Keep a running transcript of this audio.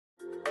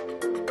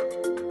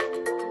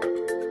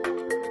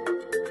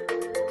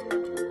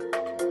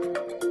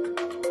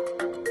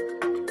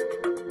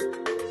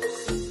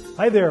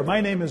Hi there, my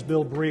name is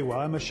Bill Briwa.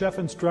 I'm a chef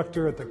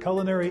instructor at the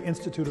Culinary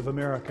Institute of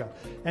America.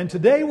 And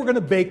today we're going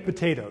to bake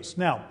potatoes.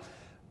 Now,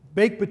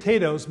 baked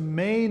potatoes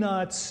may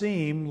not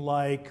seem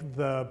like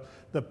the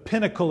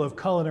pinnacle of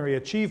culinary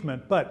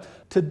achievement, but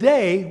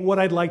today what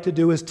I'd like to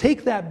do is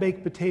take that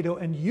baked potato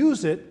and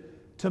use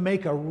it to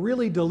make a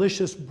really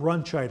delicious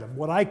brunch item,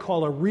 what I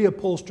call a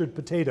reupholstered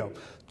potato.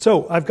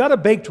 So I've got a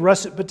baked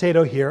russet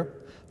potato here.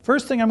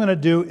 First thing I'm going to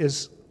do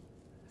is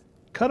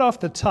cut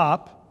off the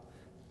top,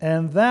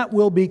 and that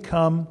will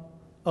become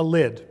a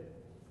lid.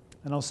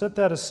 And I'll set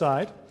that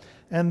aside.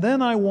 And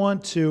then I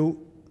want to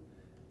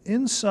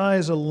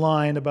incise a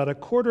line about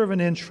 1/4 of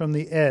an inch from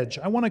the edge.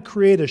 I want to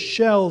create a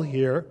shell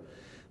here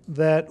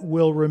that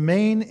will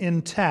remain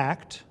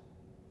intact.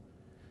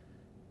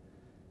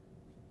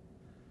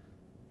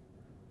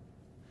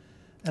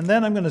 And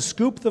then I'm going to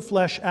scoop the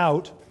flesh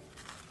out,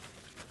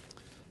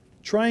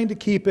 trying to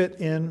keep it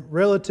in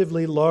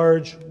relatively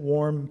large,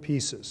 warm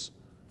pieces.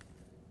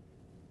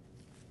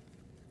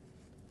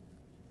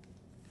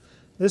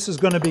 This is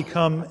going to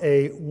become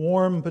a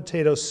warm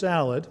potato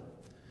salad.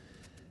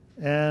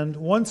 And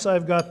once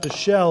I've got the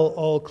shell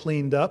all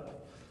cleaned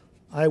up,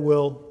 I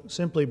will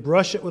simply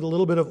brush it with a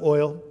little bit of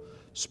oil,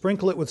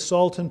 sprinkle it with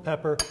salt and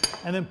pepper,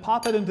 and then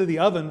pop it into the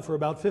oven for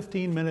about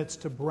 15 minutes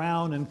to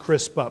brown and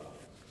crisp up.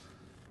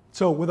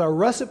 So with our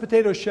russet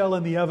potato shell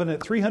in the oven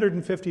at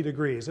 350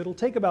 degrees, it'll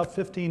take about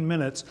 15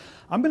 minutes.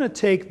 I'm going to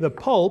take the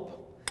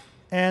pulp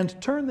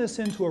and turn this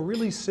into a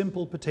really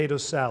simple potato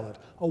salad,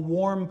 a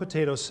warm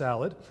potato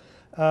salad.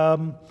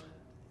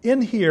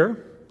 In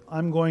here,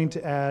 I'm going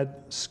to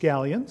add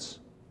scallions.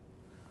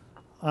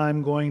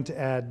 I'm going to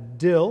add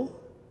dill.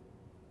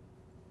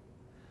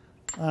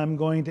 I'm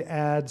going to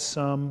add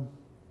some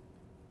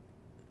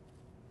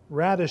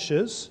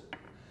radishes.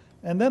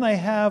 And then I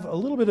have a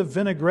little bit of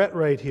vinaigrette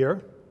right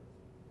here.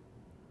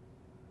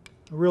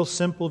 A real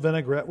simple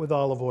vinaigrette with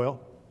olive oil.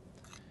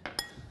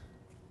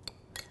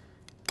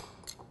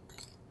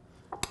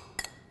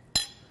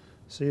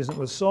 Season it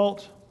with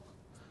salt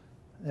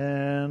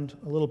and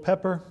a little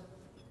pepper.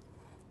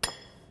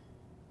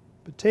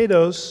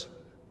 Potatoes,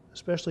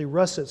 especially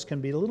russets,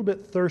 can be a little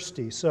bit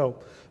thirsty, so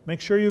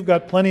make sure you've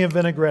got plenty of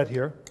vinaigrette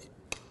here.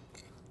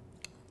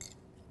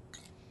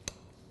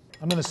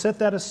 I'm going to set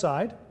that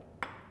aside.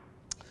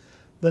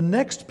 The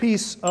next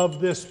piece of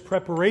this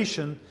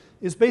preparation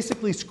is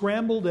basically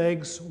scrambled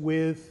eggs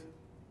with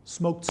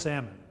smoked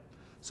salmon.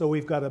 So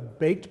we've got a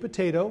baked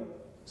potato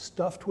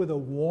stuffed with a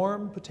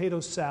warm potato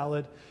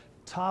salad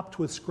topped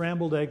with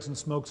scrambled eggs and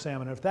smoked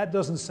salmon. If that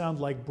doesn't sound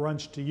like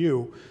brunch to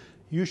you,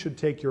 you should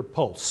take your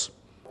pulse.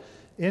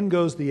 In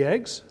goes the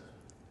eggs.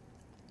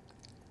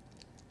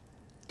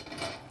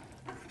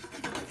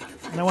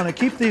 And I want to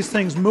keep these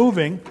things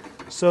moving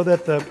so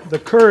that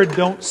the curd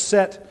don't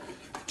set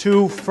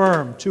too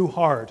firm, too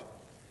hard.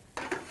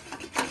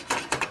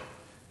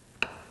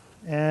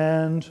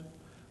 And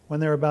when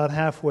they're about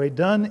halfway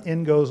done,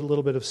 in goes a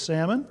little bit of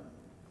salmon.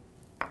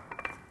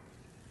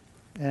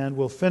 And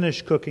we'll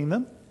finish cooking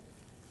them.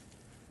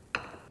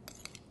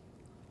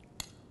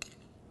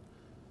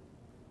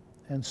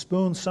 And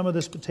spoon some of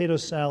this potato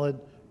salad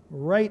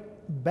right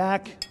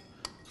back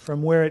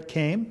from where it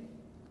came,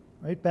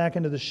 right back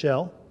into the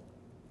shell.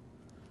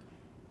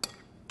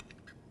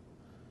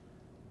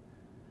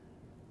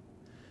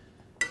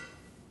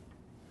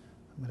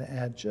 I'm going to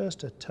add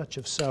just a touch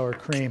of sour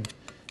cream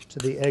to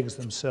the eggs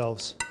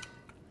themselves.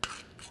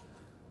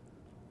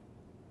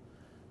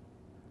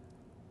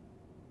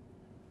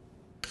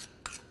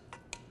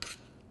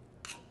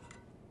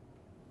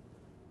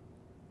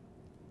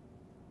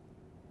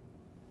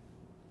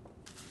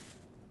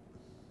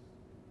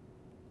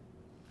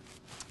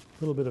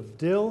 A little bit of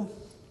dill.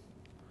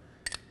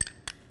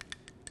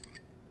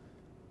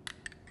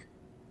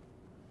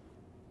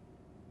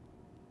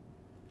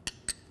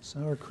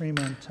 Sour cream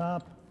on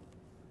top.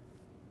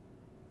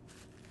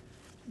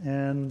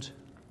 And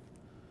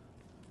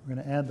we're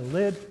going to add the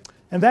lid.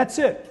 And that's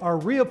it, our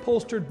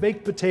reupholstered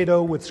baked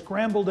potato with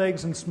scrambled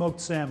eggs and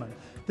smoked salmon.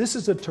 This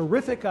is a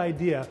terrific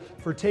idea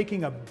for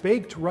taking a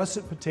baked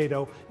russet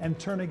potato and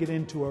turning it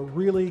into a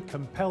really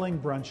compelling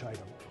brunch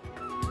item.